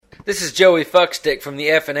This is Joey Fuckstick from the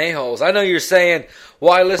F&A Holes. I know you're saying,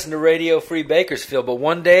 why listen to Radio Free Bakersfield? But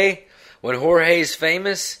one day, when Jorge's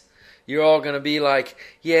famous, you're all going to be like,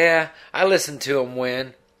 yeah, I listened to him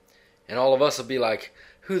when. And all of us will be like,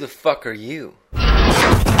 who the fuck are you?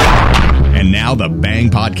 And now the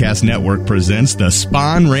Bang Podcast Network presents the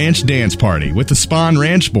Spawn Ranch Dance Party with the Spawn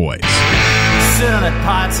Ranch Boys.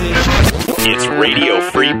 It's Radio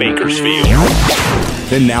Free Bakersfield.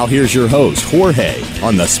 And now here's your host, Jorge,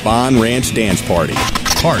 on the Spawn Ranch Dance Party,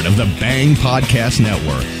 part of the Bang Podcast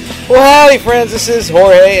Network. Well, howdy, friends. This is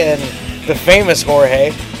Jorge, and the famous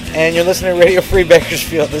Jorge, and you're listening to Radio Free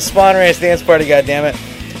Bakersfield, the Spawn Ranch Dance Party, goddammit.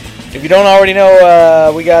 If you don't already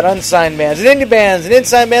know, we got unsigned bands and indie bands and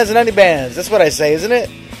unsigned bands and indie bands. That's what I say, isn't it?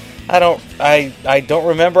 I don't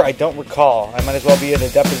remember. I don't recall. I might as well be in a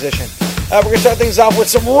deposition. We're going to start things off with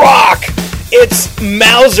some rock. It's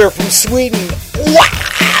Mauser from Sweden. Wow!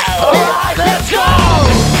 All right, let's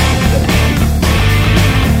go!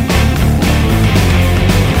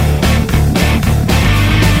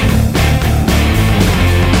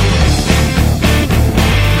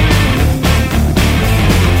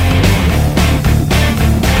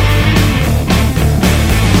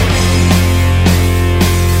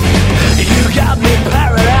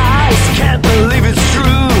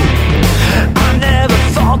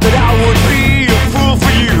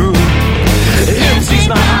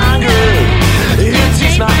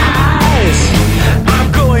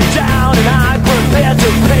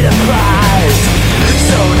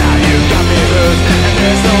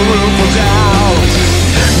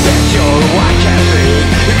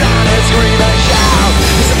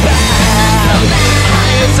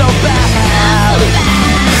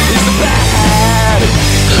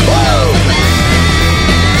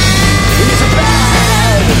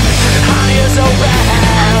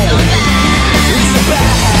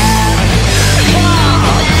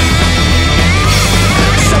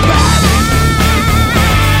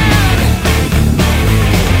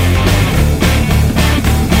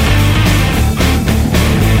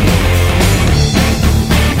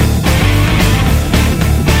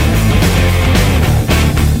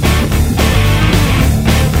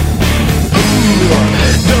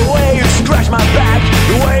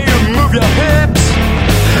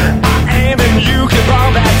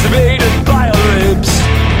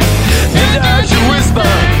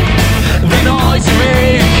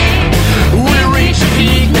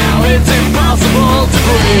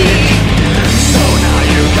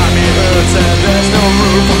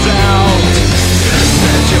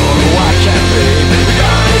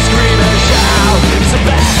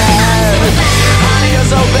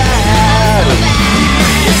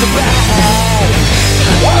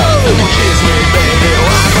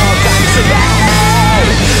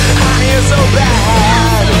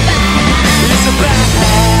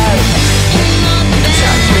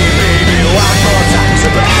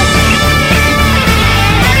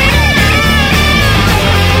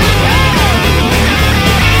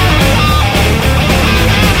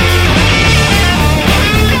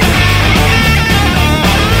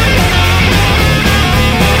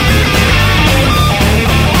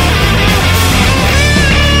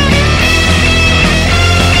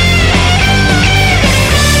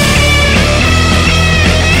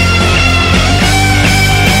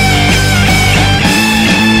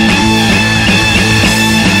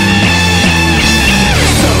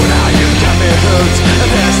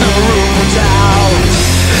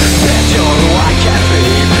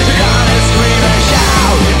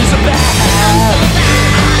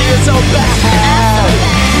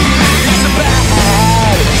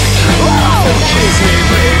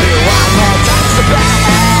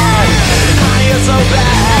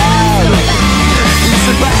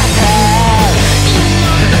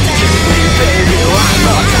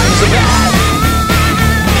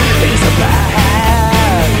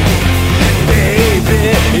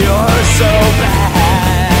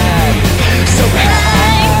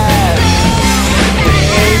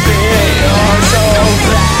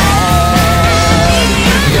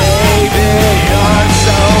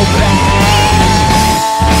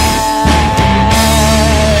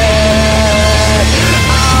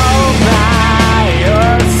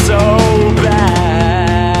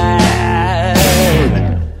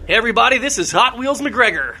 Everybody, this is Hot Wheels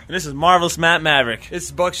McGregor. And this is Marvelous Matt Maverick. This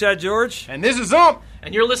is Buckshot George. And this is Ump.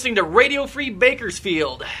 And you're listening to Radio Free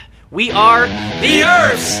Bakersfield. We are the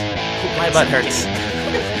Earths. My butt hurts.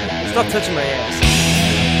 Stop touching my ass.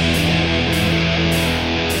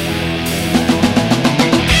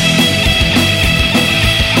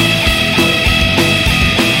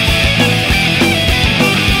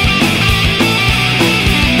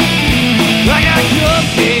 I got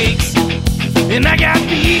cupcakes And I got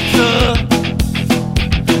pizza.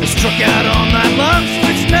 I struck out on my lunch,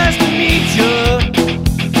 it's nice to meet you.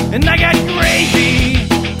 And I got gravy,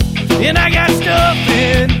 and I got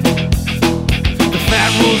stuffing. The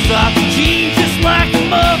fat rolls off the jeans just like a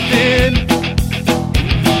muffin.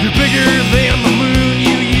 You're bigger than the moon,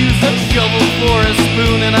 you use a shovel for a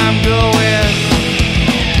spoon, and I'm going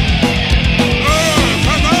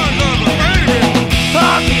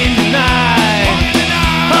Hawking tonight,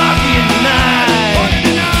 Hawking tonight,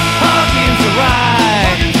 Hawking's a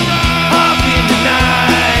ride, Hawking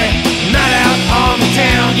tonight. Night out on the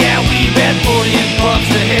town, yeah, we bet 40 bucks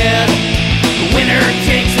a head. The winner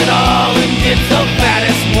takes it all and gets the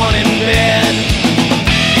fattest one in bed.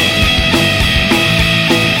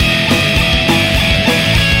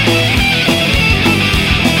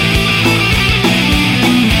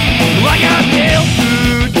 Well, I got health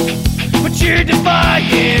food, but you're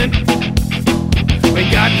defiant.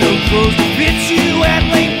 Ain't got no clothes to fit you at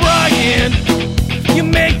Lane Bryant. You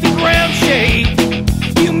make the ground shake,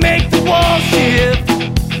 you make the wall shift.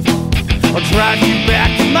 I'll drive you back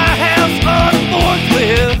to my house on a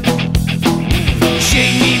forklift.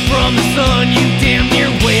 Shake me from the sun, you damn near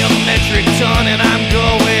weigh a metric ton, and I'm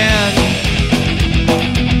going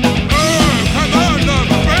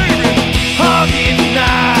Hogging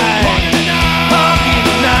tonight, Hogging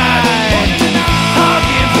tonight,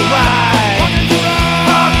 Hogging's a ride,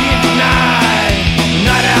 Hogging tonight.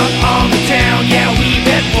 Night out on the town, yeah, we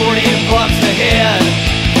bet 40 bucks a head.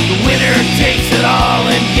 The winner takes it all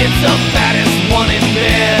and gets the fattest one in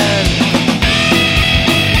bed.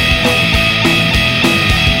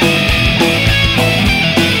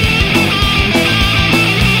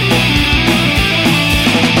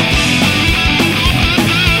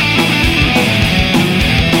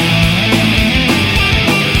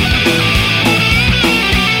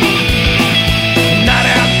 Night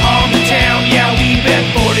out on the town, yeah, we bet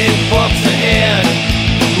 40 bucks a head.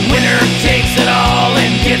 The winner takes it all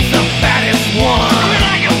and gets the fattest one.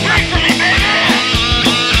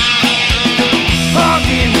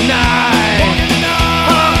 Hogging tonight,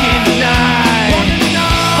 Hogging tonight,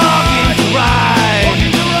 Hogging's a ride,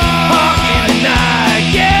 Hogging tonight,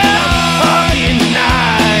 yeah, Hogging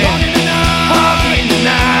tonight, Hogging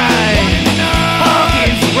tonight,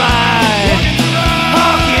 Hogging's a ride,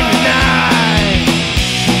 Hogging tonight.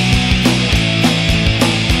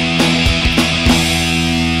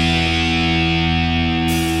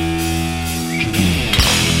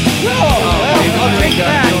 I'll take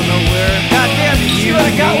that. God damn, did you see what I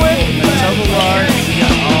got with?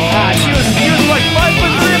 She was like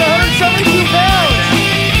 5'3" and 172 pounds.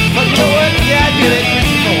 But you know what? Yeah, I did it. I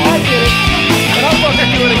did it. But I'll fucking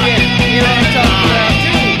do it again. You know what I'm talking about?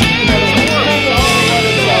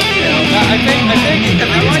 I think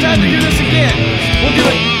it's time to do this again. We'll do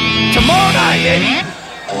it tomorrow night, baby.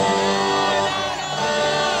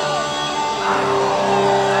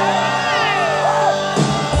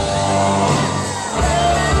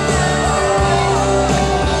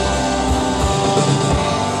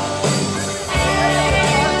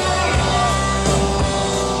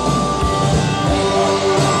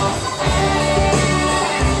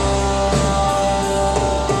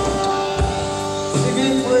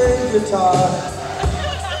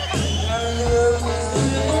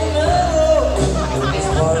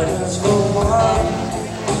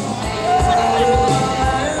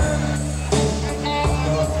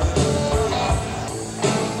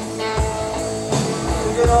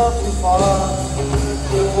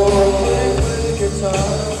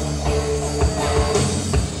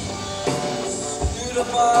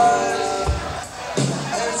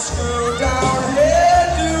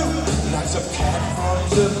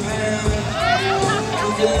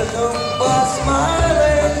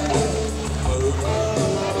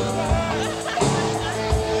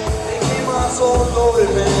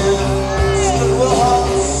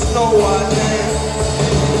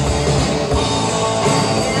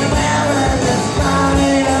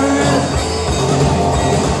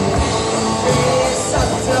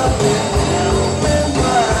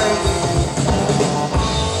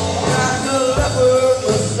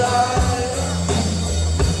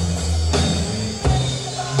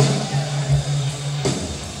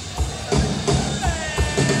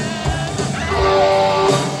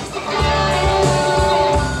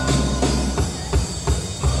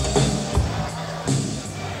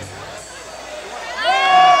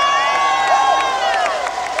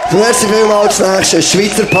 Merci vielmals, das nächste ist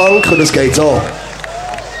Schweizer Punk und es geht so.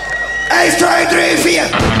 1, 2, 3, 4.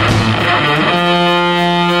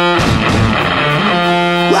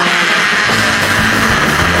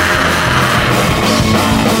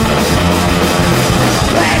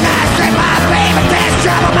 When I strip my feet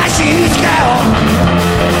she's gone.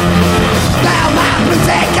 Now my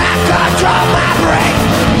music can control my brain.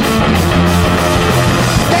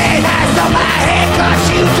 Then eyes on my head cause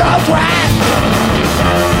you don't rap.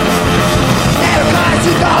 Never cause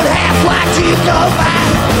you don't have what you don't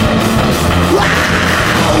have.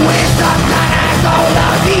 Wow, wisdom that I don't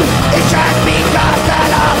love you. It's just because the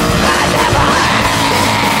love I never had.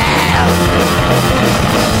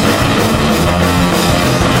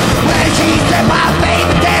 When she's in my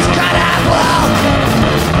baby, this kind of blow.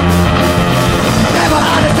 Never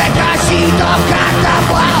understand cause she don't got the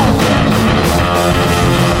blow.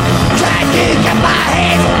 Trying to get my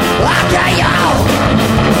hands like a yo.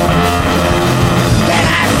 Then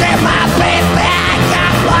I said my baby, I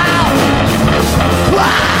got blow.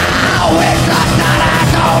 Wow, it's not that I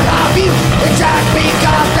don't love you. It's just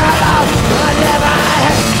because the love I never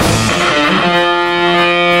had.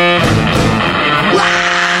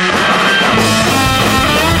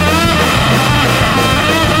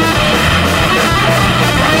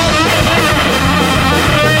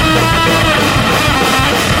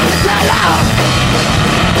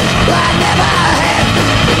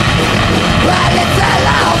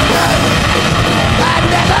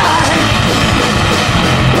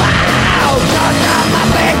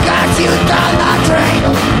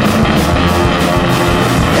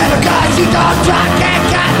 You don't drunk and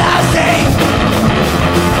got no sing.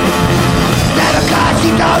 Never cause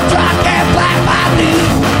you don't drunk and black my blue.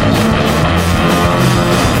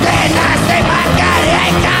 Then I say my God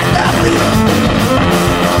ain't got the blue.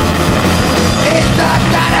 It's not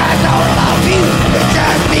that I don't love you. It's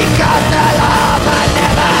just because the love I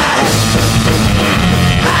never had.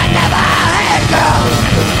 I never had, girl.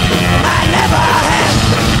 I never had.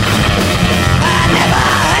 I never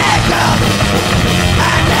had, girl.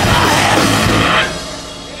 I never had.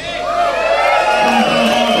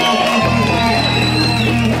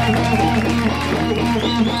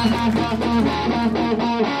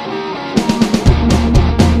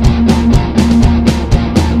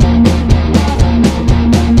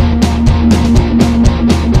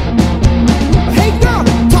 Hey girl,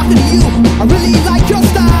 talking to you, I really like your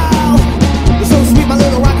style. You're so sweet, my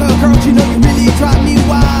little rocker girl, you know you really drive me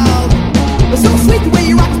wild. It's so sweet the way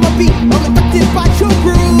you rock to my beat, I'm affected by your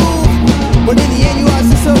groove. But in the end you always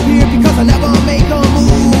disappear because I never make a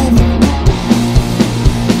move.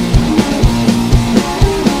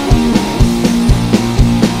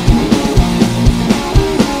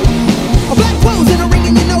 A black clothes and a ring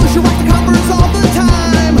in your nose, you rock the Converse all the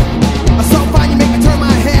time. I'm so fine you make me turn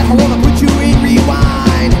my head, I wanna put you in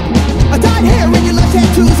rewind. A dyed hair and your left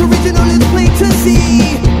tattoos, original is plain to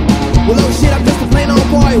see. Well oh shit, I'm just a plain old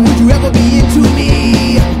boy, would you ever be into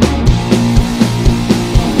me?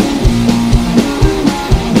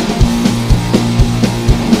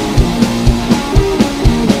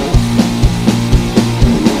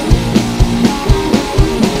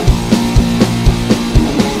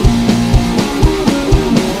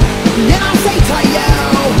 And I say to you,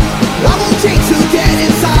 I won't change to get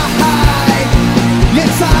inside,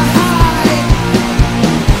 inside.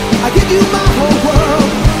 I give you my whole world,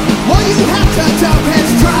 all you have to do is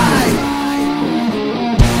try.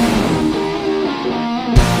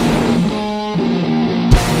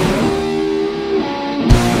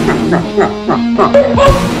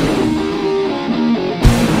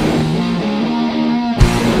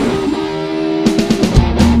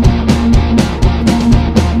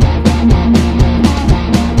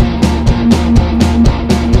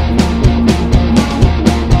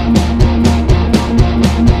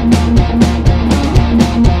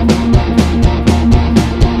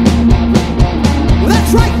 Well,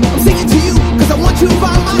 that's right, I'm singing to you, cause I want you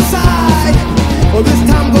by my side. Well, this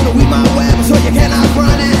time I'm gonna weave my web so you cannot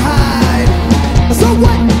run and hide. So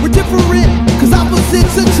what?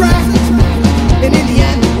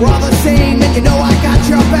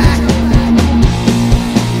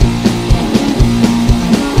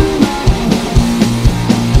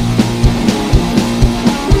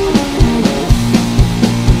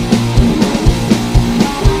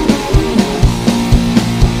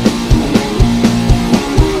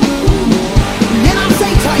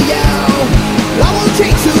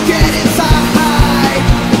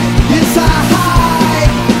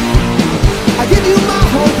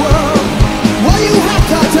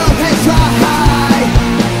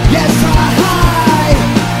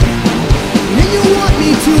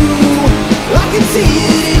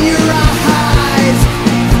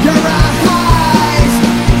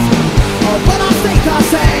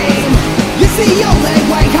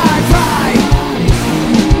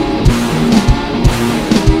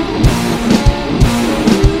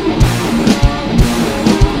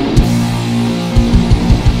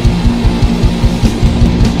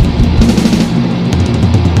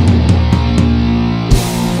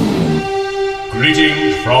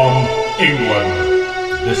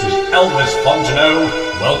 this Fontenot,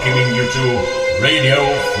 welcoming you to Radio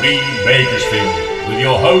Free Bakersfield with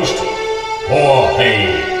your host,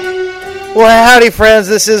 Jorge. Well, howdy, friends.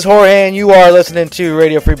 This is Jorge, and you are listening to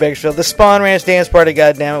Radio Free Bakersfield, the Spawn Ranch Dance Party,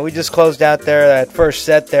 goddammit. We just closed out there, that first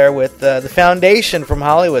set there, with the Foundation from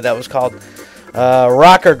Hollywood. That was called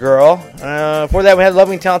Rocker Girl. Before that, we had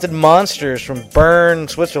Loving Talented Monsters from Bern,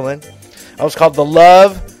 Switzerland. That was called The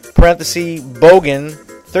Love, parenthesis, Bogan,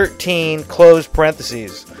 13, close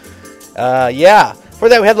parentheses. Yeah. Before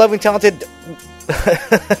that, we had Loving Talented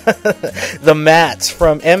The Mats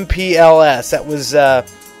from MPLS. That was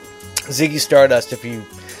Ziggy Stardust, if you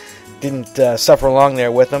didn't suffer along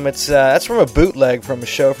there with them. That's from a bootleg from a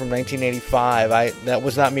show from 1985. That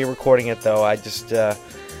was not me recording it, though. I just got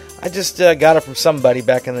it from somebody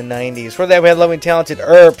back in the 90s. Before that, we had Loving Talented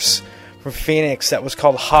Earps from Phoenix. That was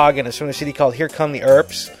called Hagen. It's from a CD called Here Come the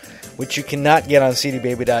Earps, which you cannot get on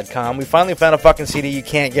cdbaby.com. We finally found a fucking CD you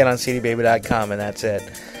can't get on cdbaby.com, and that's it.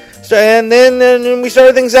 So, and then we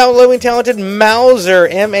started things out with Loving Talented Mauser,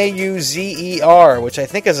 Mauzer, which I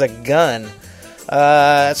think is a gun.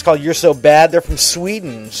 It's called You're So Bad. They're from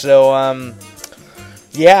Sweden. So,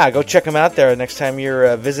 yeah, go check them out there next time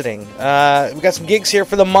you're visiting. We got some gigs here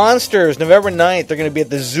for the Monsters. November 9th, they're going to be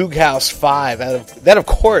at the Zughaus 5. That, of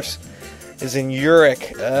course, is in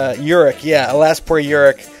Zurich. Yeah, Elaspor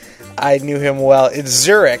Zurich. I knew him well. It's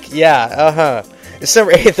Zurich. Yeah,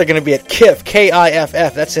 December 8th, they're going to be at KIFF,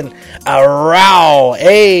 K-I-F-F. That's in Aarau,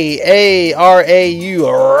 A-A-R-A-U,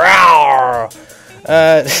 Aarau.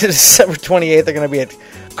 December 28th, they're going to be at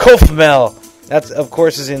Kofmel. That, of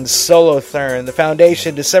course, is in Solothurn. The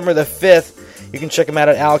Foundation, December the 5th. You can check them out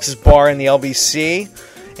at Alex's Bar in the LBC.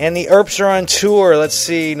 And the Earps are on tour. Let's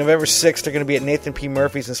see, November 6th, they're going to be at Nathan P.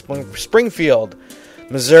 Murphy's in Springfield,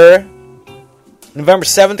 Missouri. November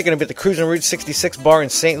 7th, they're going to be at the Cruising Route 66 Bar in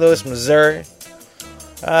St. Louis, Missouri.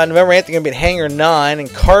 November 8th, they're going to be at Hangar 9 in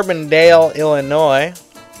Carbondale, Illinois.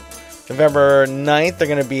 November 9th, they're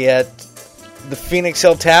going to be at the Phoenix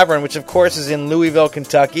Hill Tavern, which, of course, is in Louisville,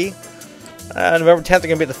 Kentucky. November 10th, they're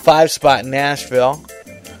going to be at the 5 Spot in Nashville.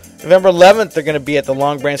 November 11th, they're going to be at the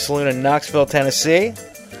Long Branch Saloon in Knoxville, Tennessee.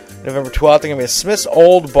 November 12th, they're going to be at Smith's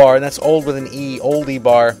Old Bar, and that's old with an E, Oldie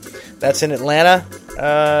Bar. That's in Atlanta.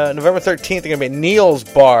 November 13th, they're going to be at Neil's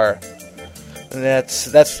Bar. And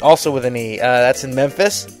that's also with an E. That's in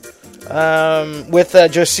Memphis. With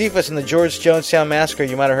Josephus and the George Jonestown Massacre.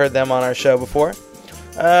 You might have heard them on our show before.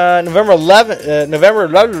 November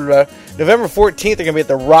 14th, they're going to be at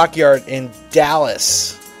the Rock Yard in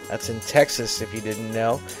Dallas. That's in Texas, if you didn't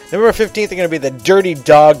know. November 15th, they're going to be at the Dirty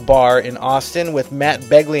Dog Bar in Austin with Matt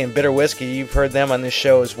Begley and Bitter Whiskey. You've heard them on this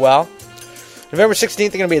show as well. November 16th,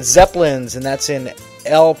 they're going to be at Zeppelin's, and that's in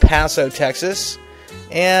El Paso, Texas.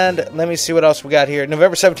 And let me see what else we got here.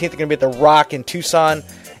 November 17th, they're going to be at the Rock in Tucson,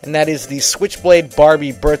 and that is the Switchblade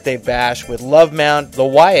Barbie Birthday Bash with Love Mound, the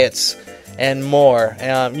Wyatts, and more.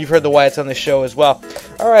 You've heard the Wyatts on this show as well.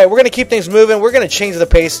 All right, we're going to keep things moving. We're going to change the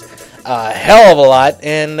pace a hell of a lot.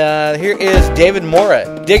 And here is David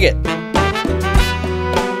Mora. Dig it.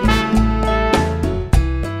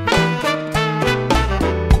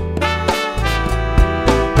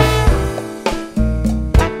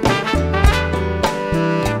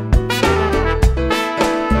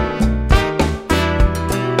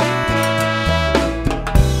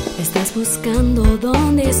 Buscando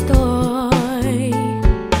dónde estoy,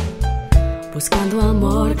 buscando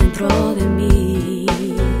amor dentro de mí.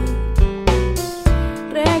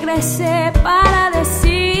 Regresé para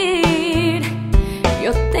decir,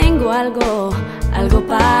 yo tengo algo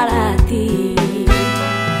para ti.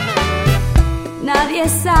 Nadie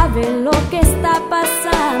sabe lo que está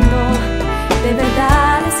pasando, de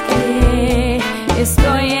verdad es que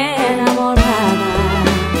estoy enamorada.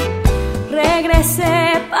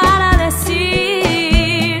 Regresé para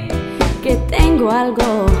decir que tengo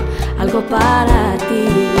algo para ti.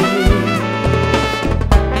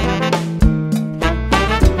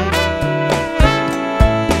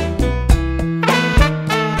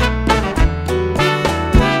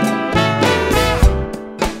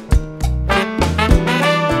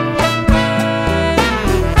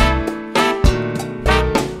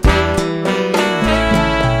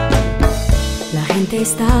 La gente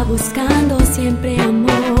está buscando siempre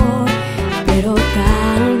amor, pero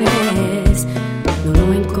tal vez no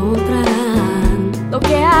lo encontrarán. Lo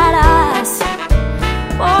que harás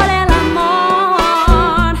por el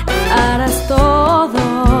amor, harás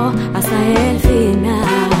todo hasta el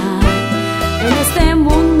final. En este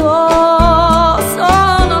mundo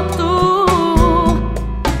solo tú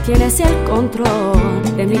tienes el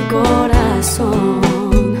control de mi corazón.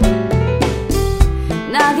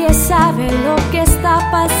 Nadie sabe lo que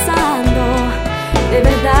está pasando, De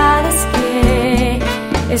verdad es que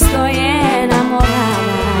estoy enamorada.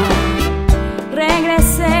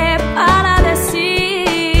 Regresé para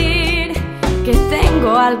decir que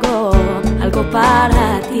tengo algo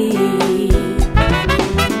para ti.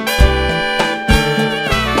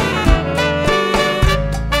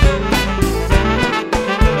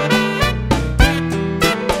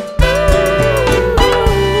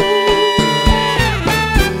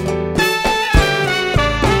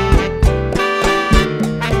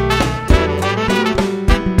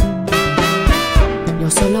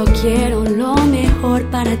 Solo quiero lo mejor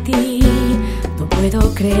para ti. No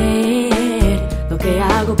puedo creer lo que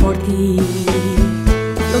hago por ti.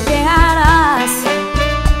 Lo que harás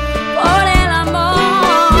por el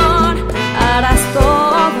amor, harás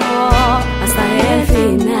todo hasta el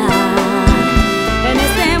final. En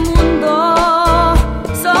este mundo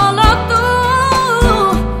solo tú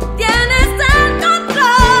tienes el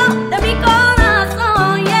control de mi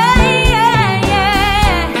corazón. Yeah, yeah,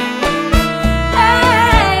 yeah.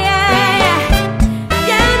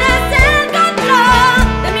 Tienes el control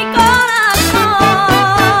de mi corazón.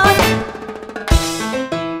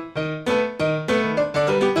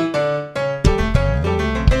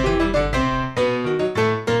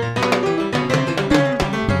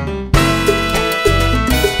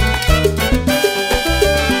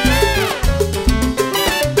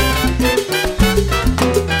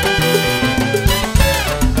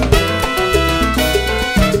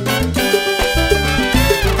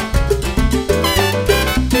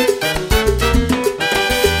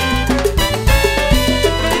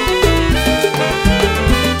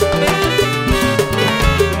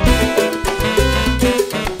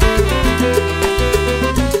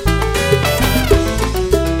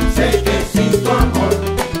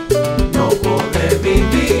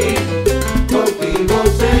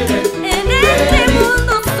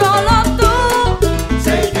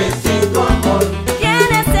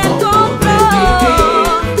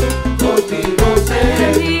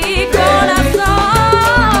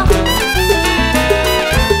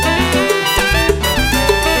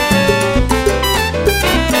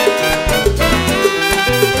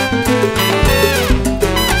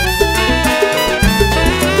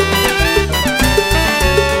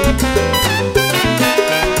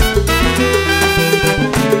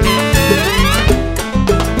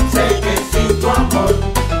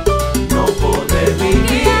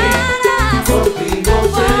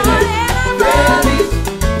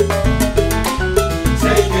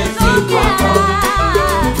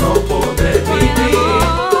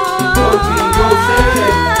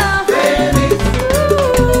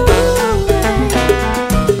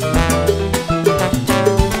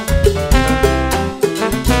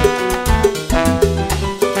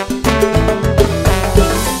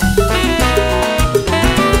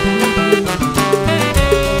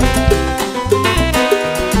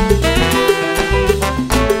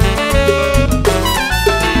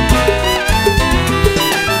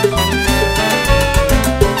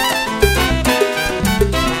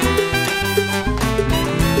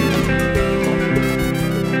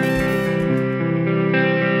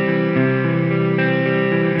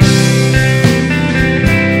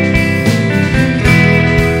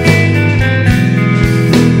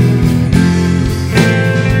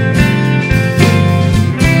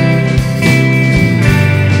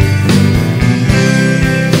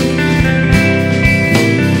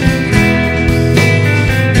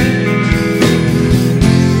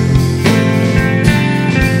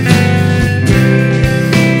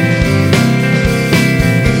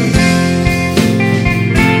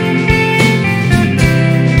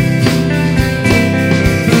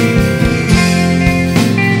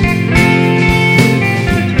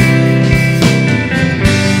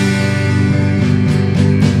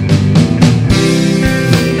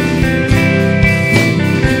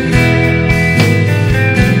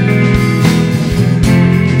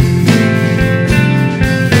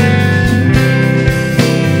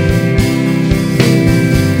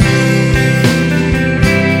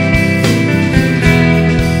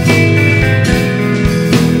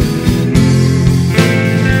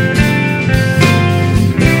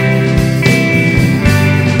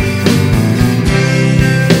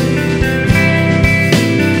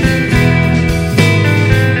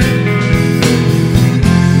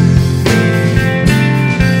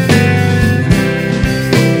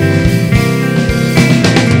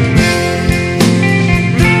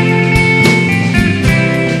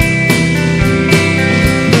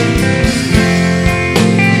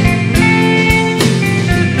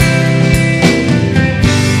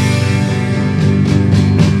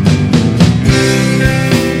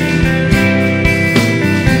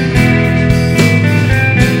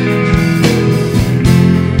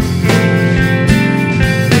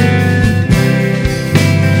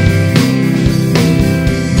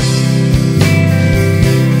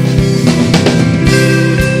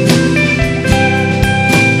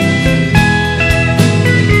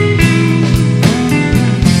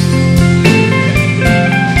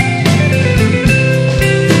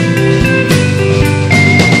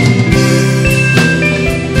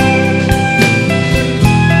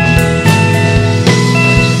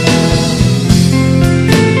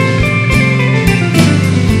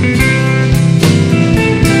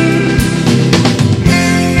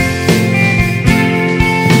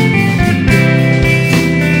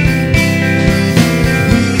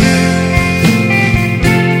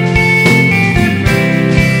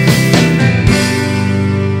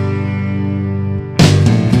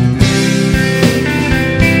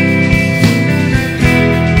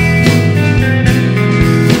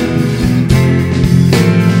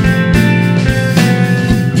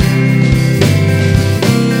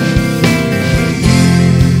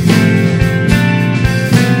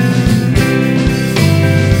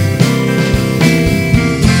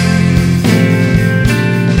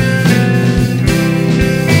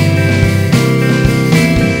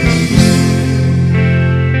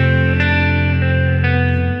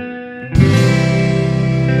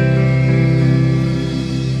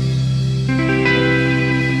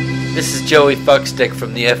 Joey Fuckstick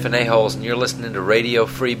from the F&A Holes, and you're listening to Radio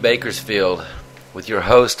Free Bakersfield with your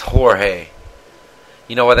host, Jorge.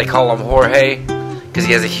 You know why they call him Jorge? Because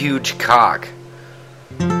he has a huge cock.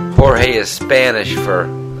 Jorge is Spanish for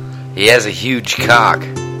he has a huge cock.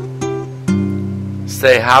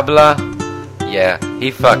 Say habla? Yeah,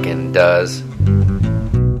 he fucking does.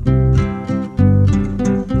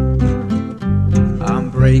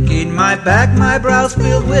 Breaking my back, my brow's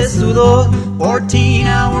filled with sudor.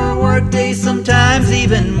 14-hour workdays, sometimes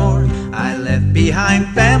even more. I left behind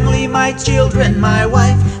family, my children, my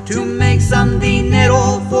wife, to make some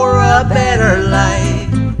dinero for a better life.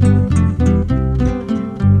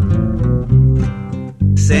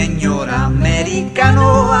 Señor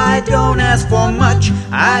Americano, I don't ask for much.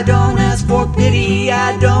 I don't ask for pity,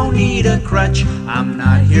 I don't need a crutch. I'm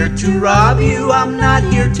not here to rob you, I'm not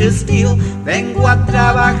here to steal. Vengo a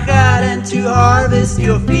trabajar and to harvest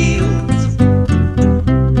your fields.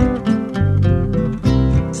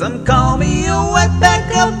 Some call me a wetback,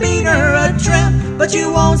 a beaner, a tramp, but you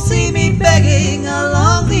won't see me begging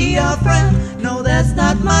along the off-ramp. No, that's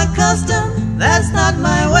not my custom, that's not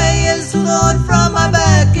my way. El sudor from my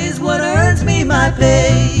back is what earns me my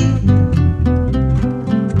pay.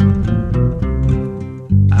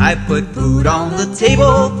 I put food on the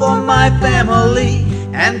table for my family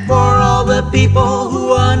and for all the people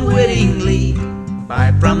who unwittingly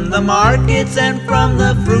buy from the markets and from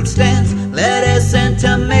the fruit stands. Lettuce and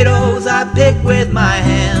tomatoes I pick with my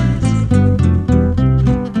hands.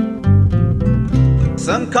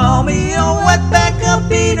 Some call me a wetback, a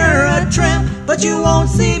beaner, a tramp, but you won't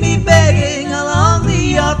see me begging along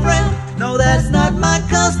the off-ramp. No, that's not my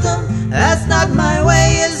custom, that's not my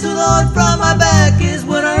way. El sudor from my back is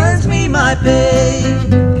what earns me my pay.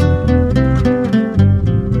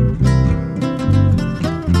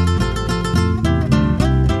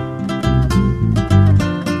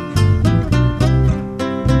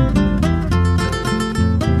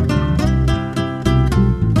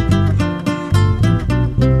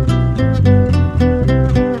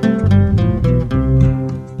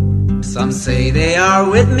 Say they are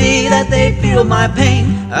with me, that they feel my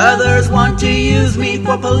pain. Others want to use me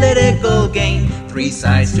for political gain. 3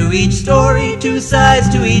 sides to each story, 2 sides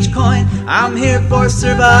to each coin. I'm here for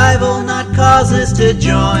survival, not causes to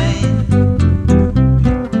join.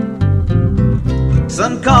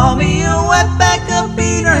 Some call me a wetback, a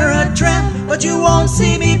beaner, a tramp, but you won't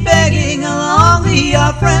see me begging along the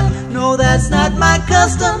off-ramp. No, that's not my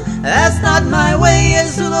custom, that's not my way. El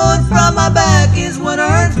sudor from my back is what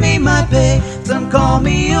earns me my pay. Some call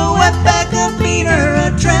me a wetback, a beaner,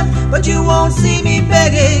 a tramp, but you won't see me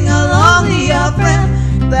begging along the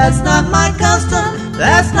off-ramp. That's not my custom,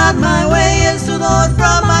 that's not my way. El sudor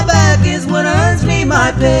from my back is what earns me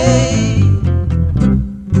my pay.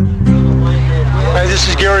 Hi, this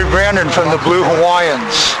is Gary Brandon from the Blue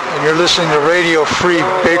Hawaiians, and you're listening to Radio Free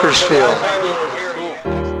Bakersfield.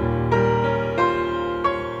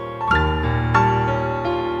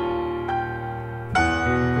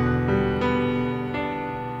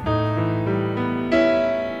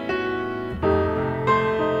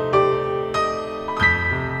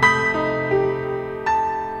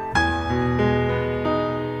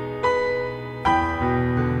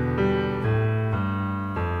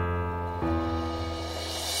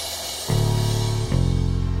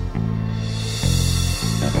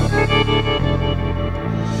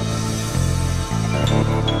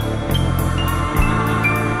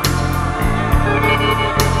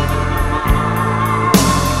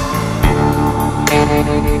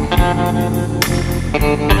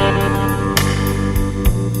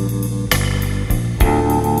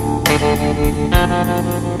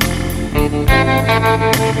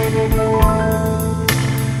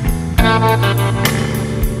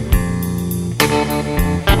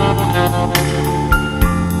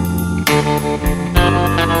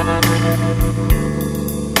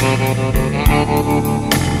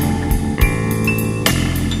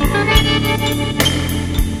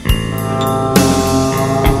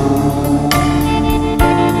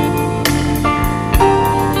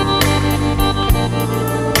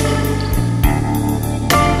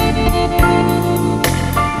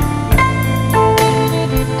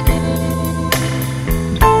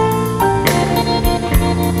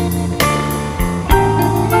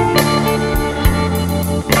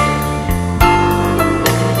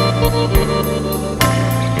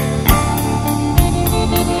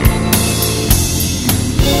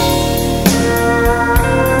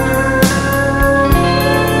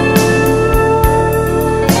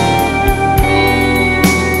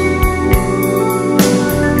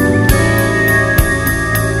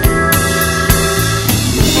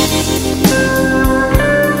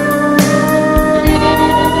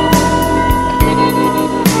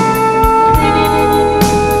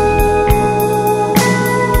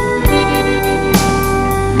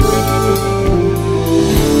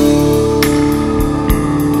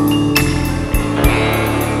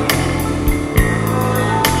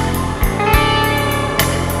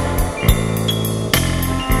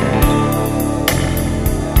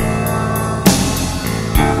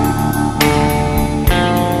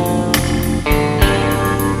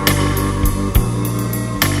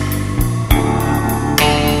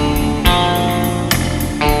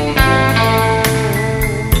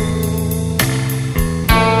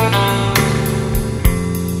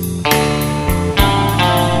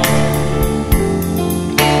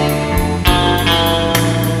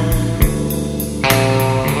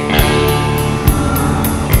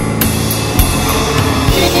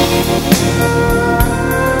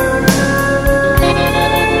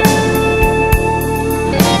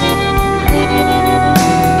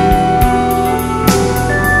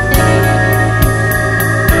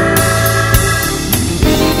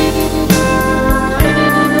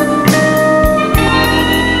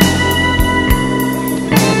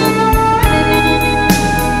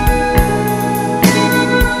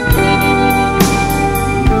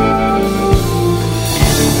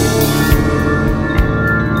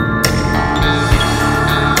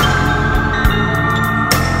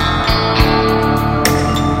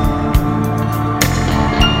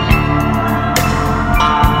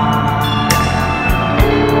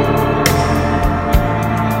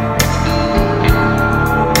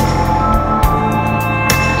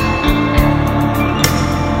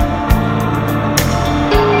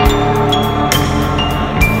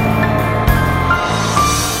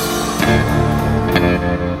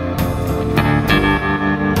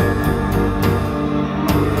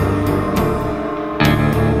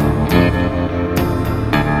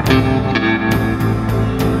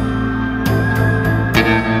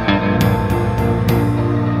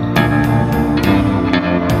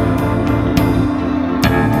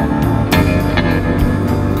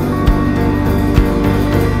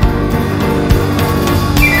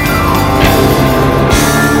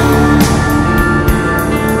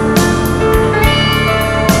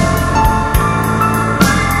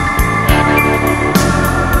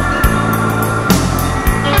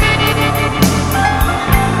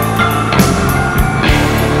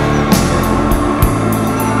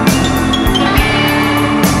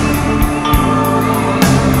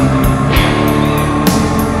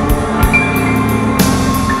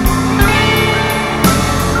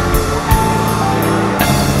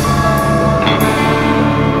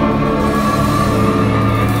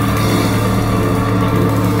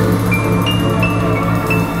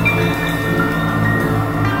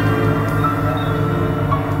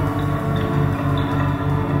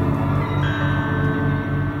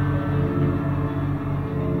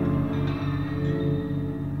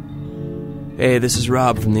 Hey, this is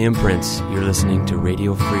Rob from the Imprints. You're listening to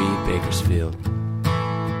Radio Free Bakersfield.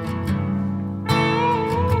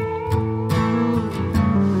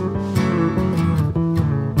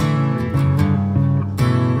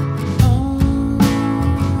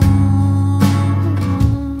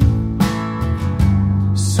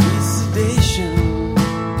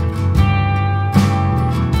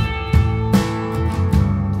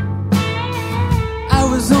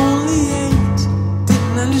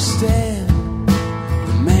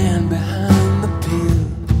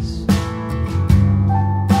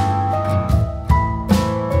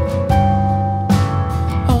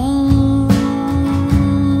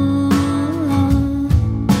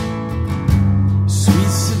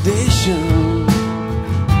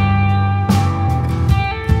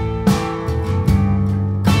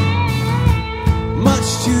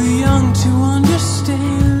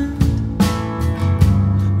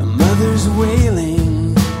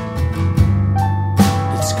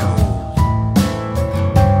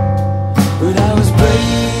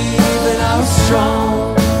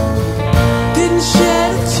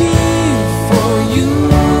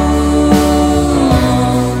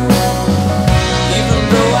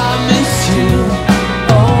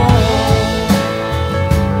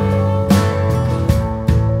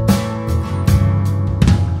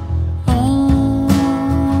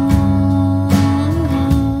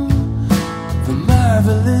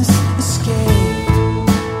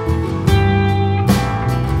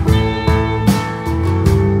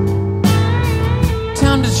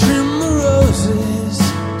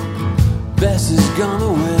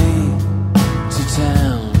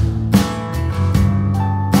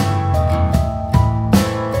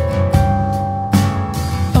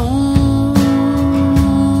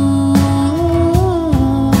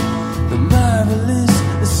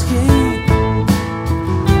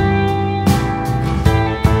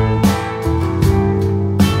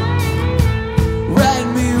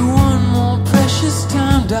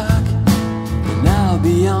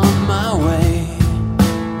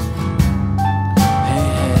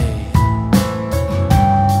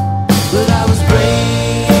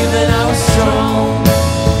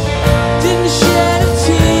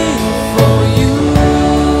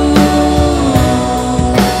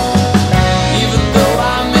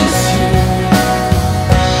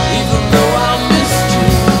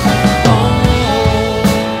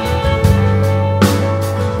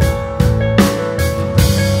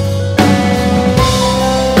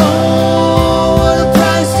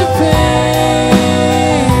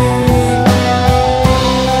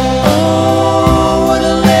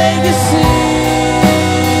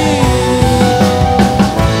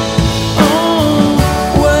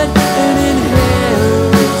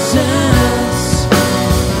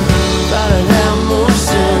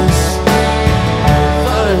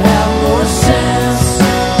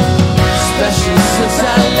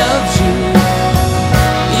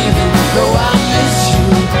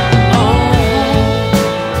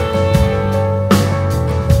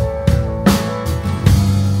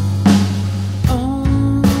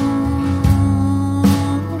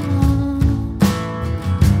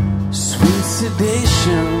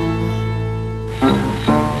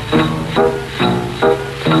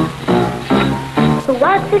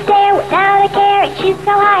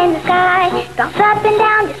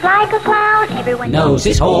 Knows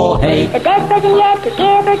it's Jorge. The best present yet to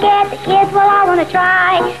give or get. The kids will all want to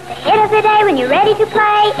try. The hit of the day when you're ready to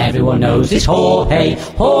play. Everyone knows it's Jorge.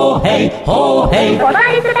 Jorge, Jorge. For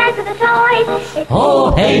fun is the best of the toys. It's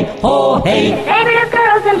Jorge, Jorge. the favorite of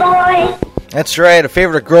girls and boys. That's right, a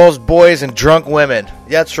favorite of girls, boys, and drunk women.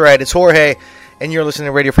 That's right, it's Jorge, and you're listening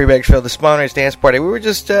to Radio Free Bakersfield, the Spontaneous Dance Party. We were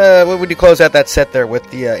just, what would you close out that set there with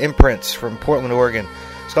the Imprints from Portland, Oregon.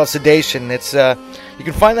 It's called Sedation. It's you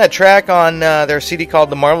can find that track on their CD called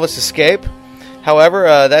The Marvelous Escape. However,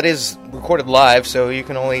 that is recorded live, so you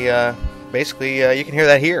can only basically you can hear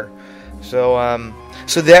that here. So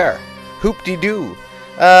so there, hoop-de-doo.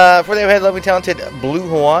 Before they had lovely, talented Blue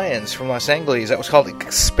Hawaiians from Los Angeles. That was called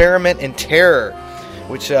Experiment in Terror,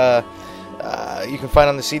 which you can find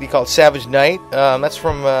on the CD called Savage Night. That's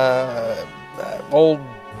from old,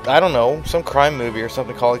 I don't know, some crime movie or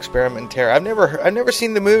something called Experiment in Terror. I've never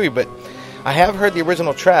seen the movie, but I have heard the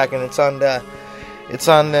original track, and it's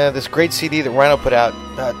on this great CD that Rhino put out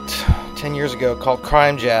 10 years ago called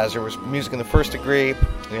Crime Jazz. There was music in the first degree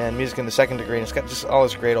and music in the second degree, and it's got just all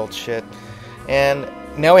this great old shit. And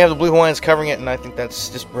now we have the Blue Hawaiians covering it, and I think that's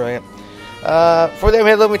just brilliant. Before that, we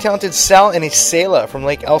had lovely, talented Sal and Isela from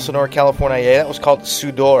Lake Elsinore, California. That was called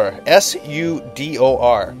Sudor.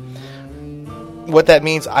 S-U-D-O-R. What that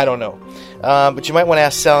means, I don't know. But you might want to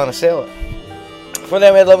ask Sal and Isela. Before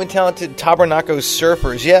that, we had loving, talented Tabernacle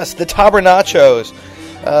Surfers. Yes, the Tabernachos.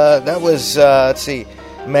 That was, let's see,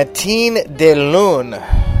 Matin de Lune.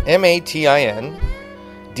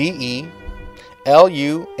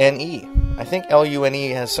 M-A-T-I-N-D-E-L-U-N-E. I think L-U-N-E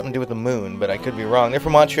has something to do with the moon, but I could be wrong. They're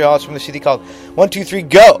from Montreal. It's from the CD called 1, 2, 3,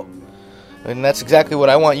 Go! And that's exactly what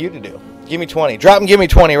I want you to do. Give me 20. Drop and give me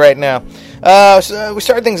 20 right now. So we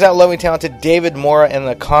started things out loving, talented David Mora and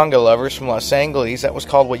the Conga Lovers from Los Angeles. That was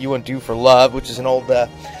called What You Want to Do for Love, which is an old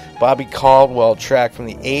Bobby Caldwell track from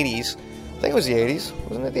the 80s. I think it was the 80s.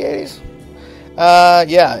 Wasn't it the 80s?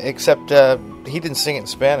 Yeah, except he didn't sing it in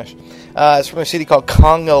Spanish. It's from a CD called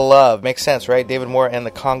Conga Love. Makes sense, right? David Moore and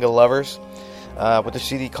the Conga Lovers with a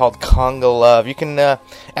CD called Conga Love. You can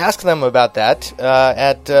ask them about that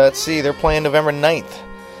let's see, they're playing November 9th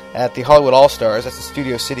at the Hollywood All-Stars. That's in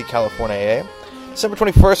Studio City, California. December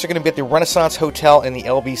 21st, they're going to be at the Renaissance Hotel in the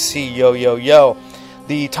LBC. Yo, yo, yo.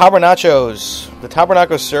 The Tabernachos, the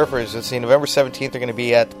Tabernacle Surfers, let's see, November 17th, they're going to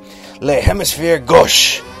be at Le Hemisphere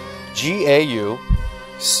Gauche. G-A-U-C-H-E.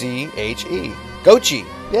 Gauche.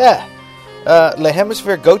 Yeah. Le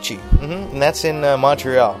Hemisphere Gauche. And that's in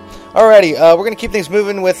Montreal. Alrighty, we're going to keep things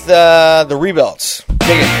moving with the Rebelts.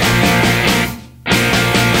 Dig it.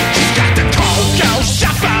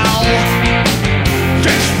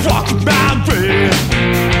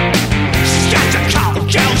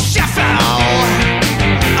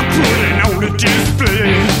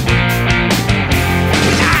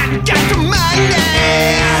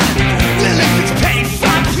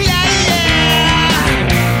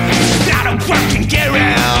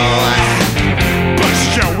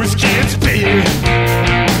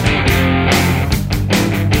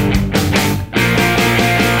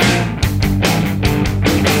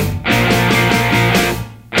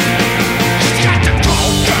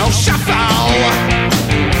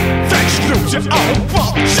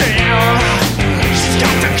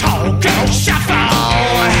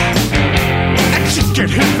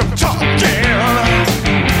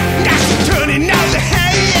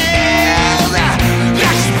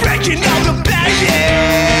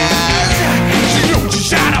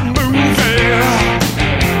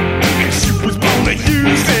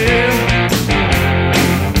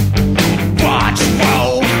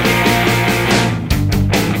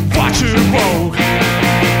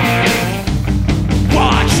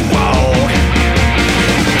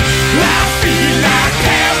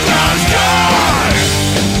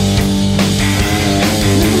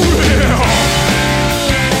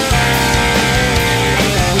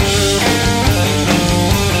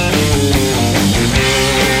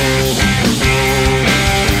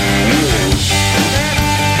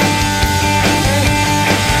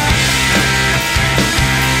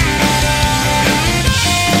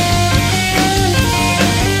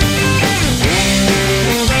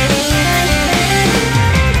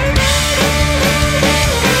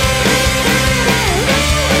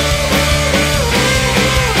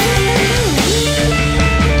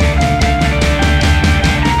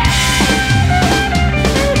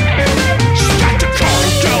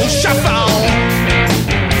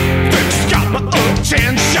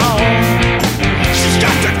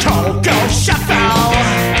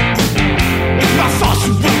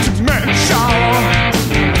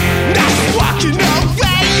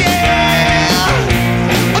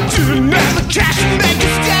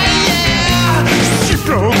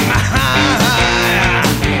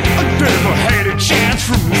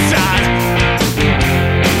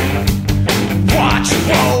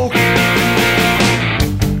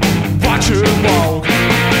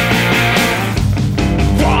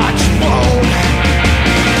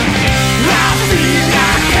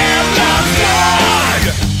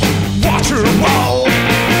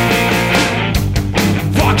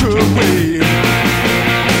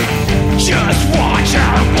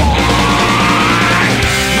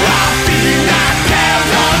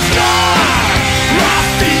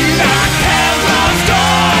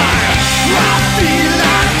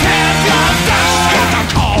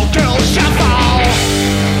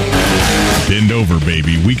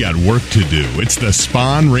 Work to do. It's the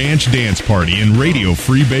Spawn Ranch Dance Party in Radio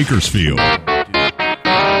Free Bakersfield.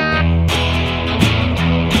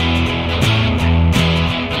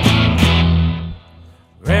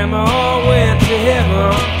 Grandma went to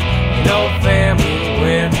heaven, no family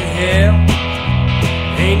went to hell.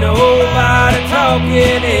 Ain't nobody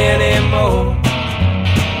talking anymore.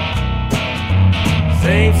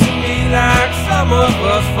 Seems to me like some of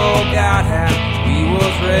us forgot how we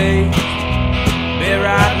was raised.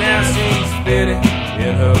 Right now she's spitting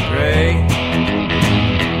in her grave.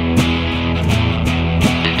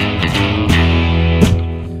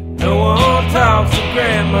 No one talks to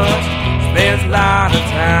grandmas, spends a lot of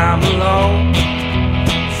time alone.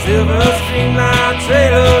 Silver streamline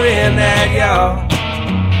trailer in that yard.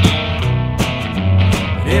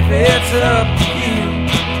 But if it's up to you,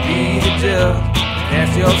 be the judge,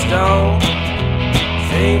 cast your stone.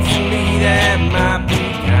 Seems to me that might be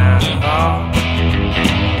kinda hard.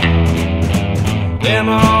 Them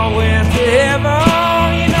all went to heaven,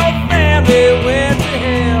 you know, family went to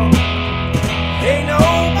hell. Ain't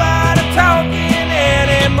nobody talking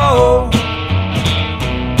anymore.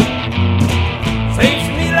 Seems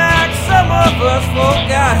to me like some of us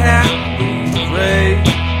forgot how we was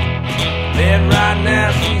raised. Then right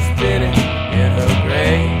now she's spinning in her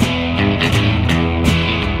grave.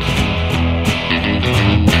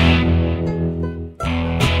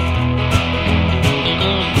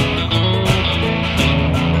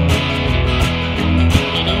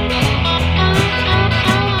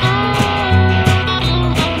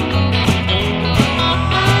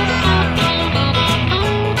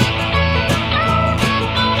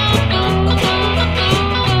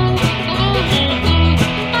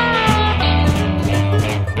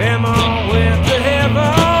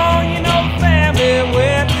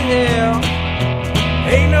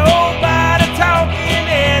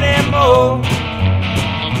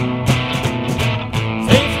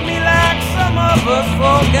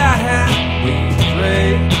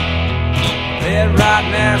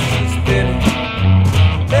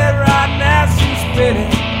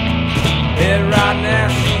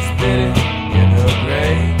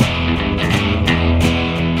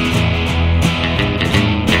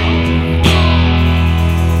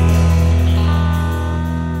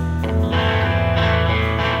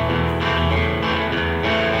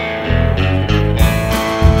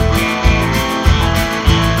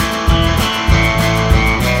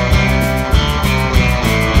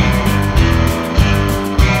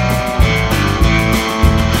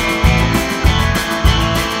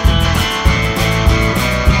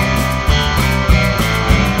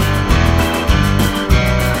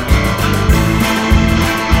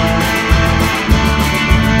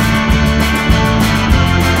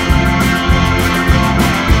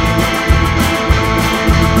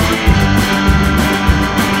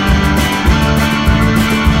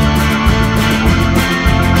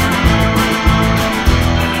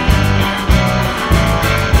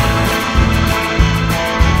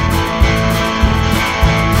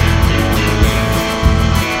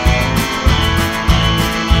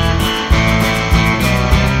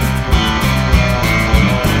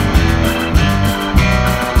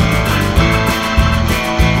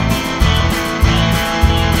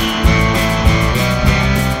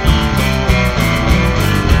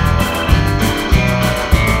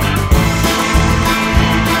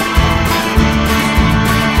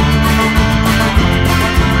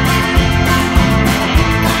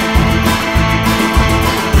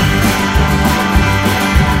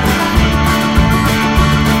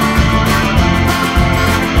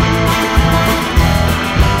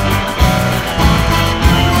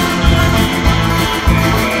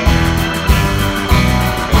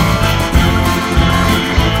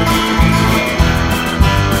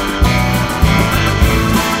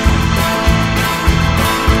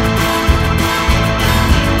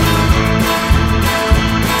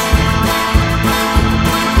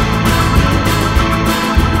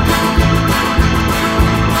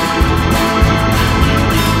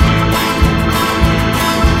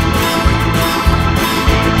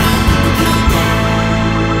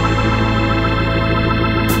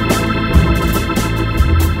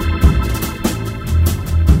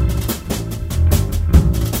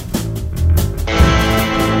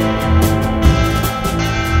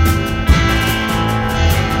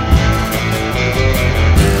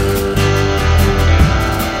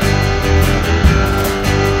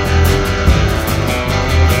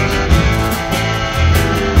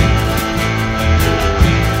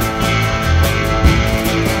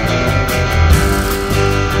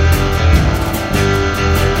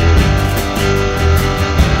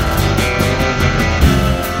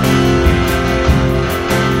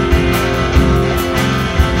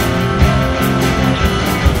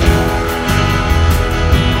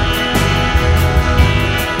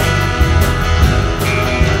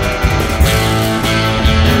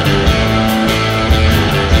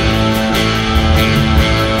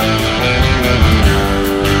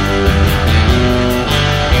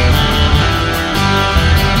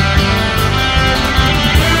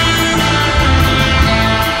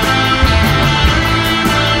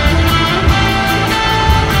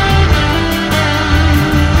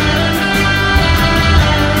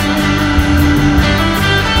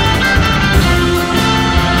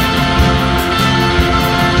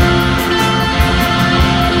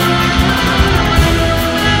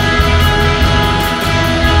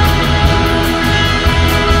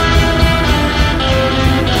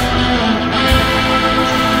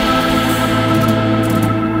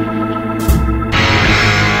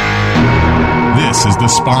 This is the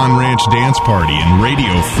Spawn Ranch Dance Party in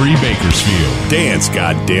Radio Free Bakersfield. Dance,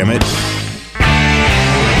 goddammit.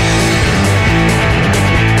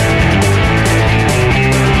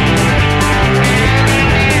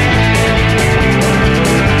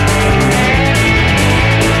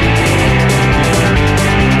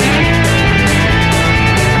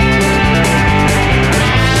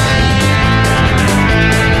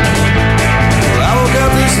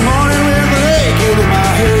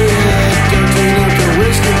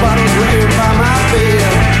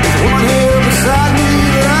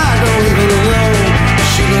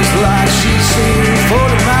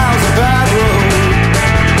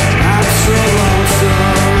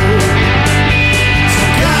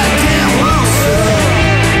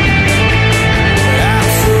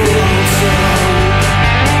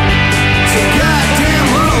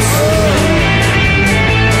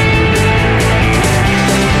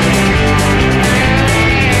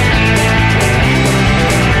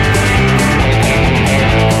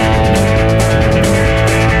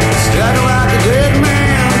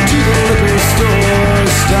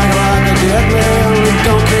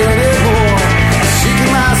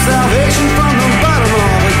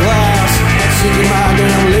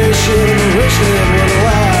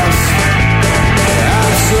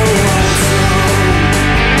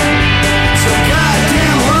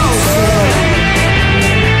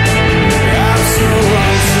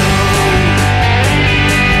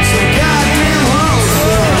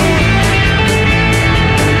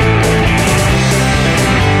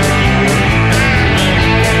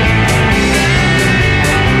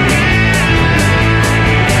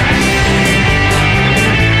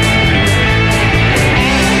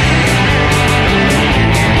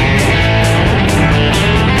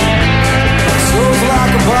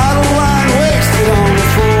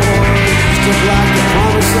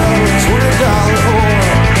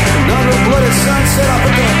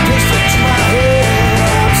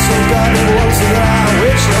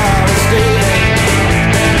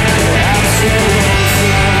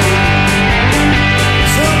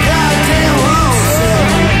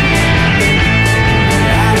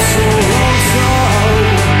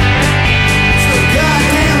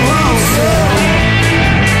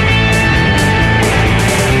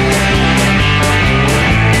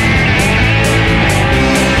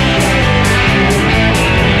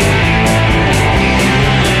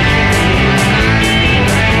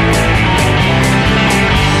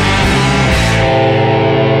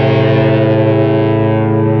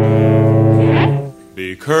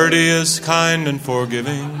 Courteous, kind, and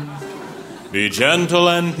forgiving. Be gentle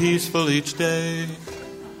and peaceful each day.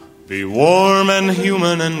 Be warm and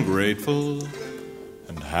human and grateful,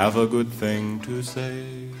 and have a good thing to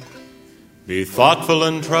say. Be thoughtful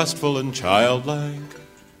and trustful and childlike.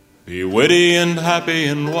 Be witty and happy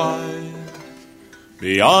and wise.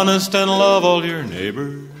 Be honest and love all your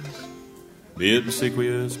neighbors. Be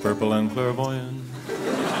obsequious, purple, and clairvoyant.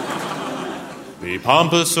 Be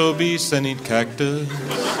pompous, obese, and eat cactus.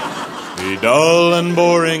 Be dull and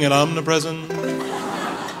boring and omnipresent.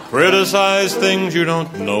 Criticize things you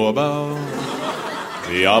don't know about.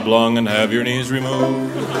 Be oblong and have your knees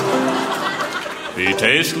removed. Be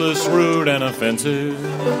tasteless, rude, and offensive.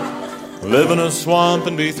 Live in a swamp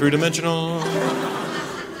and be three-dimensional.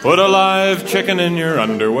 Put a live chicken in your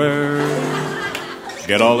underwear.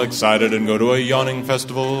 Get all excited and go to a yawning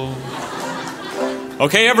festival.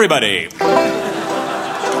 Okay, everybody.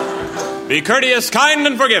 Be courteous, kind,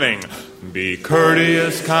 and forgiving. Be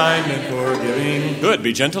courteous, kind, and forgiving. Good.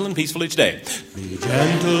 Be gentle and peaceful each day. Be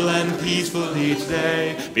gentle and peaceful each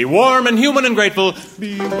day. Be warm and human and grateful.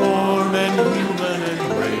 Be warm and human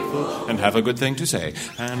and grateful. And have a good thing to say.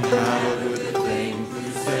 And have a good thing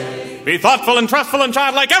to say. Be thoughtful and trustful and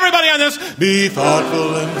childlike. Everybody on this. Be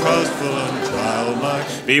thoughtful and trustful and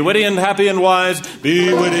childlike. Be witty and happy and wise.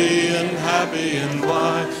 Be witty and happy and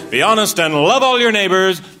wise. Be honest and love all your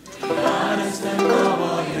neighbors.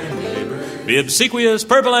 Be obsequious,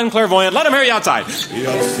 purple, and clairvoyant. Let them hear you outside. Be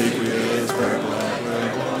obsequious, purple, and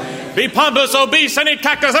clairvoyant. Be pompous, obese, and eat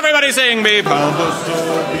cactus. Everybody sing. Be pompous,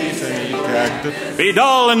 obese, and eat cactus. Be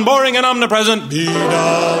dull and boring and omnipresent. Be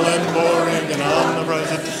dull and boring and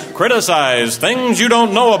omnipresent. Criticize things you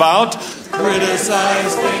don't know about.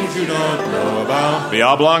 Criticize things you don't know about. Be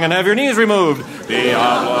oblong and have your knees removed. Be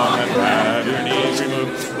oblong and have your knees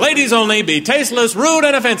removed. Ladies only. Be tasteless, rude,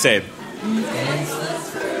 and offensive.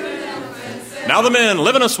 Now the men,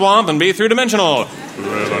 live in a swamp and be three-dimensional.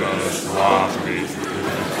 Live in a swamp and be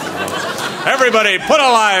three-dimensional. Everybody, put a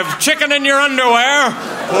live chicken in your underwear.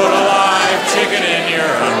 Put a live chicken in your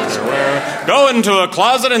underwear. Go into a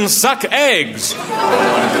closet and suck eggs. Go into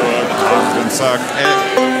a closet and suck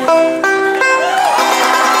eggs.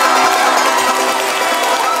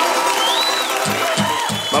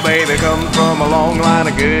 baby comes from a long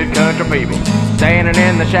line of good country people. Standing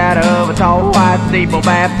in the shadow of a tall white steeple,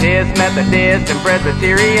 Baptist, Methodist, and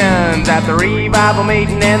Presbyterians at the revival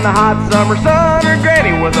meeting in the hot summer sun. Her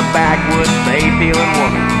granny was a backwoods faith-healing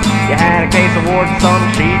woman. You had a case of warts on,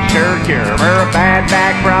 she'd sure cure her a bad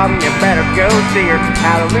back problem. You better go see her.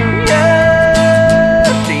 Hallelujah,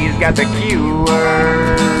 she's got the cure.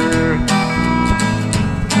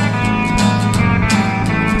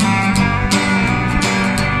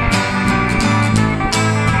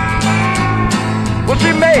 Well,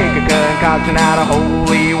 she make a concoction out of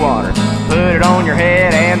holy water, put it on your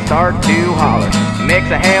head and start to holler. Mix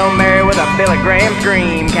a Hail Mary with a Billy Graham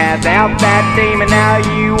scream, cast out that demon, now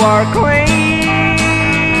you are clean.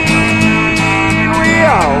 We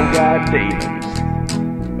all got demons.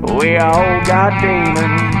 We all got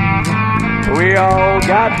demons. We all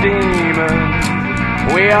got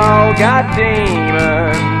demons. We all got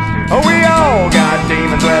demons. Oh, we all got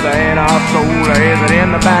demons, whether in our soul or is it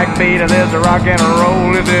in the backbeat of this rock and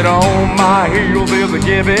roll? Is it on my heels? Is it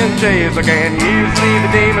giving chase? Or can you see the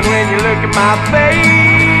demon when you look at my face?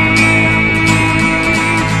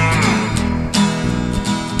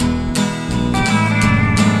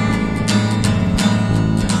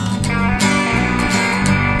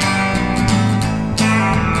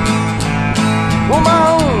 Well, my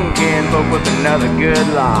own kinfolk was another good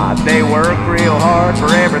lot. They worked real hard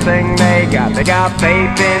for everything they got. They got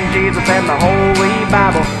faith in Jesus and the Holy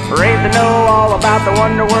Bible, raised to know all about the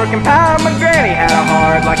wonder-working power. My granny had a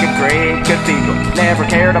heart like a great cathedral, never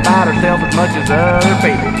cared about herself as much as other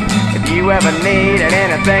people. If you ever needed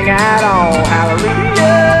anything at all,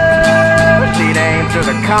 hallelujah, she'd answer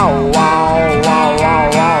the call. Wah, wah,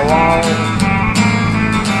 wah, wah, wah.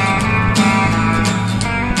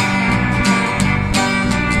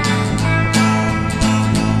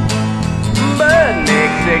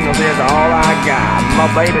 Signals is all I got. My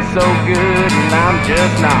baby's so good and I'm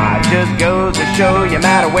just not. Just goes to show you,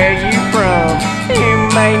 matter where you from, you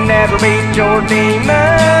may never beat your demon.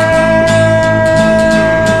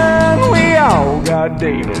 We all got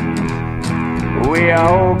demons. We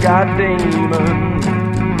all got demons.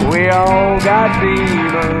 We all got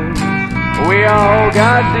demons. We all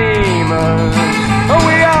got demons. Oh,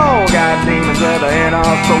 we all got demons, whether in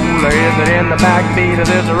our soul or is it in the backbeat of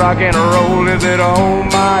this rock and roll? Is it on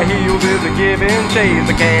my heels? Is it giving chase?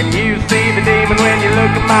 Or can you see the demon when you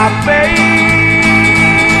look at my face?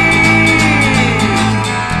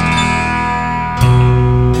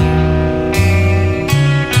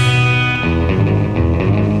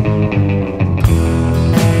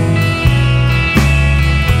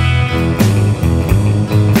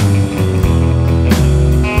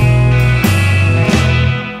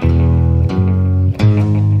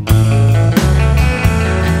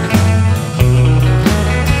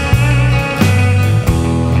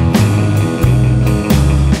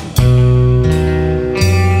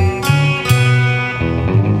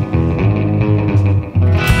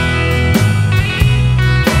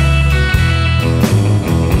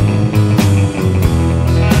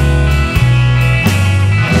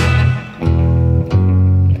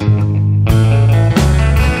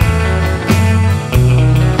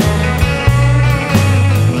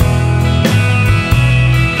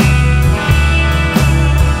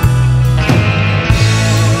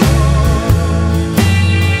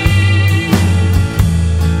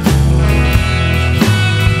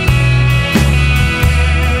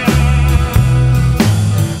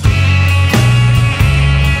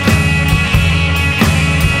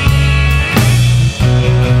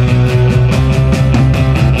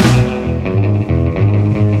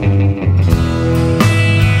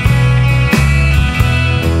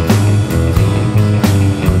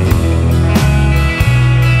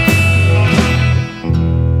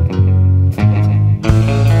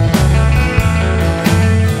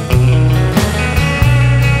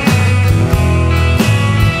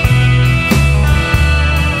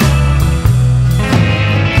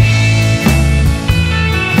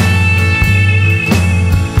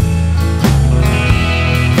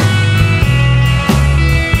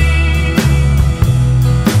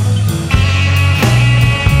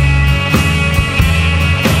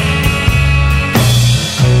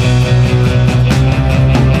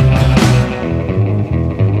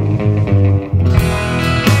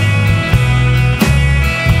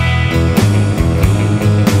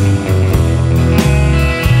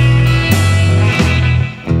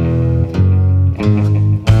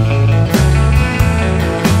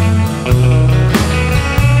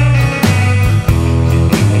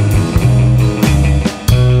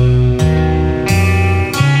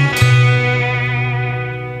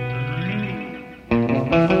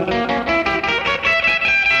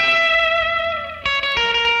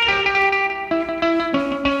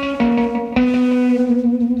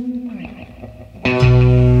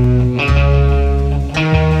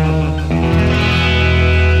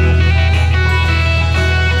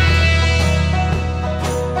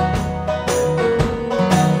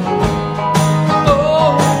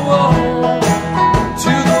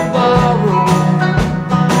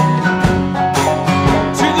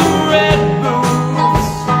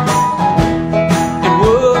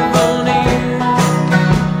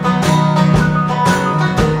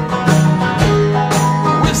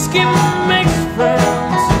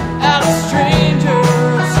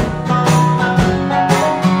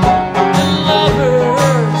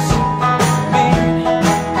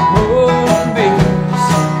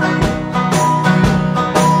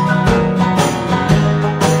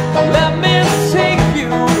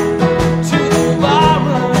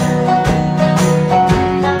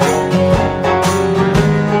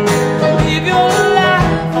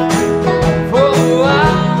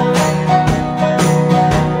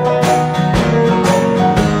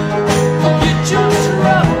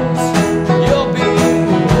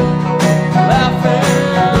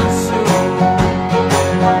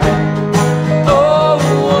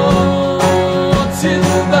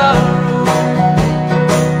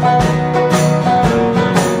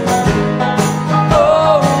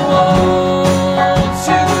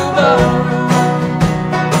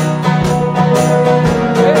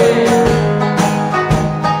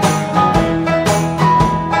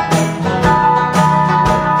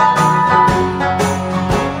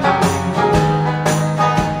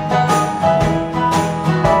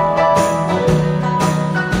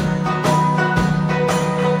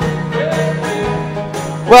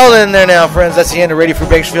 Well, then there now, friends. That's the end of Radio Free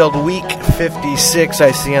Bakersfield, week 56.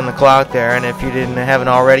 I see on the clock there, and if you haven't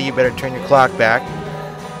already, you better turn your clock back.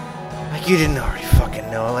 Like you didn't already fucking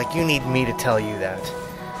know. Like you need me to tell you that.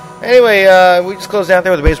 Anyway, we just closed out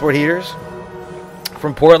there with the Baseboard Heaters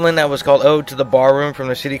from Portland. That was called "Ode to the Barroom" from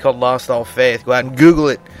their CD called "Lost All Faith." Go out and Google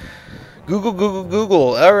it.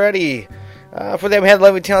 Google. Alrighty. For them, we had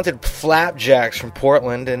lovely, talented Flapjacks from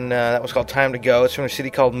Portland, and that was called "Time to Go." It's from a city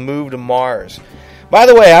called "Move to Mars." By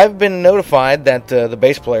the way, I've been notified that the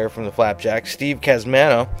bass player from the Flapjacks, Steve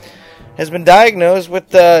Casmano, has been diagnosed with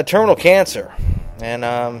terminal cancer. And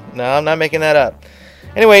no, I'm not making that up.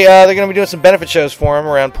 Anyway, they're going to be doing some benefit shows for him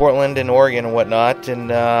around Portland and Oregon and whatnot. And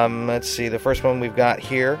let's see, the first one we've got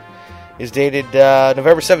here is dated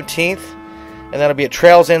November 17th. And that'll be at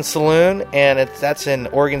Trails End Saloon, and that's in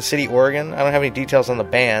Oregon City, Oregon. I don't have any details on the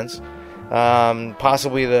bands.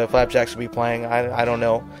 Possibly the Flapjacks will be playing. I don't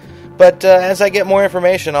know. But as I get more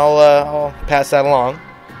information, I'll pass that along.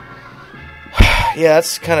 Yeah,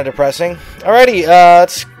 that's kind of depressing. Alrighty,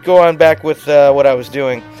 let's go on back with what I was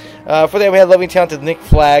doing. For that, we had lovely, talented Nick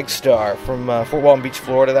Flagstar from Fort Walton Beach,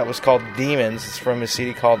 Florida. That was called Demons. It's from his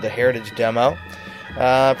CD called The Heritage Demo.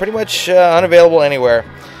 Pretty much unavailable anywhere.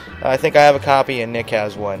 I think I have a copy and Nick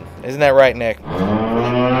has one. Isn't that right, Nick?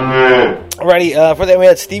 Alrighty, for that we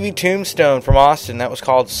had Stevie Tombstone from Austin. That was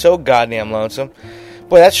called So Goddamn Lonesome.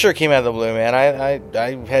 Boy, that sure came out of the blue, man. I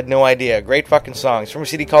had no idea. Great fucking song. It's from a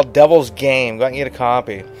CD called Devil's Game. Go out and get a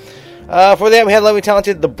copy. For that we had lovely,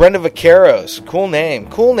 talented The Brenda Vaqueros. Cool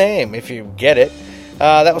name if you get it.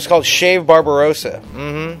 That was called Shave Barbarossa.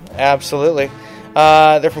 Absolutely.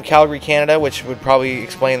 They're from Calgary, Canada, which would probably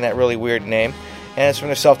explain that really weird name. And it's from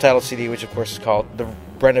their self-titled CD, which of course is called The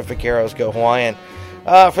Brenda Vaqueros Go Hawaiian.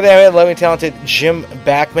 For that, we had lovely, talented Jim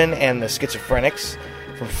Backman and the Schizophrenics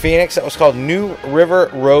from Phoenix. That was called New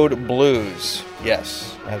River Road Blues.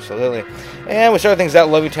 Yes, absolutely. And we started things out,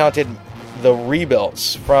 lovely, talented The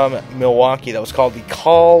Rebuilds from Milwaukee. That was called The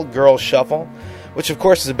Call Girl Shuffle, which of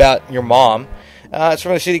course is about your mom. It's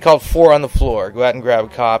from a CD called Four on the Floor. Go out and grab a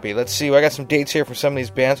copy. Let's see. I got some dates here from some of these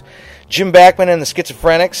bands. Jim Backman and the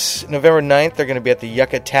Schizophrenics, November 9th. They're going to be at the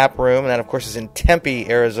Yucca Tap Room, and that, of course, is in Tempe,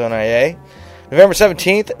 Arizona, IA. November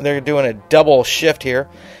 17th, they're doing a double shift here.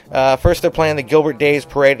 First, they're playing the Gilbert Days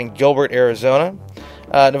Parade in Gilbert, Arizona.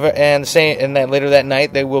 And later that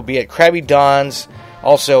night, they will be at Krabby Don's,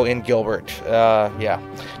 also in Gilbert.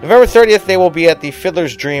 November 30th, they will be at the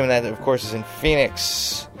Fiddler's Dream, and that, of course, is in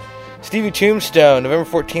Phoenix. Stevie Tombstone, November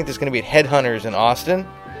 14th, is going to be at Headhunters in Austin.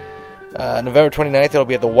 November 29th, it'll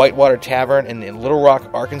be at the Whitewater Tavern in Little Rock,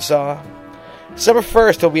 Arkansas. December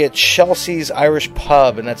 1st, it'll be at Chelsea's Irish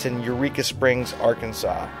Pub, and that's in Eureka Springs,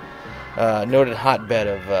 Arkansas. Noted hotbed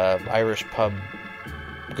of Irish pub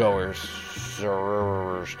goers.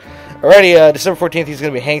 Alrighty, December 14th, he's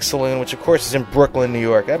going to be Hank's Saloon, which of course is in Brooklyn, New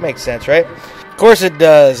York. That makes sense, right? Of course it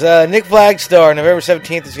does. Nick Flagstar, November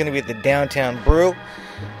 17th, is going to be at the Downtown Brew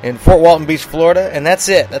in Fort Walton Beach, Florida. And that's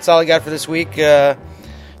it. That's all I got for this week.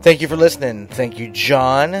 Thank you for listening. Thank you,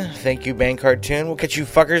 John. Thank you, Bang Cartoon. We'll catch you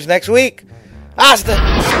fuckers next week. Hasta!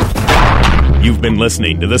 You've been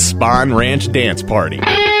listening to the Spawn Ranch Dance Party. Give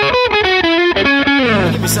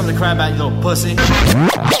me something to cry about, you little pussy.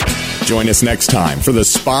 Join us next time for the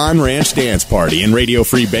Spawn Ranch Dance Party in Radio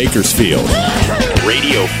Free Bakersfield.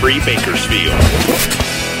 Radio Free Bakersfield.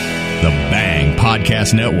 The Bang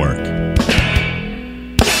Podcast Network.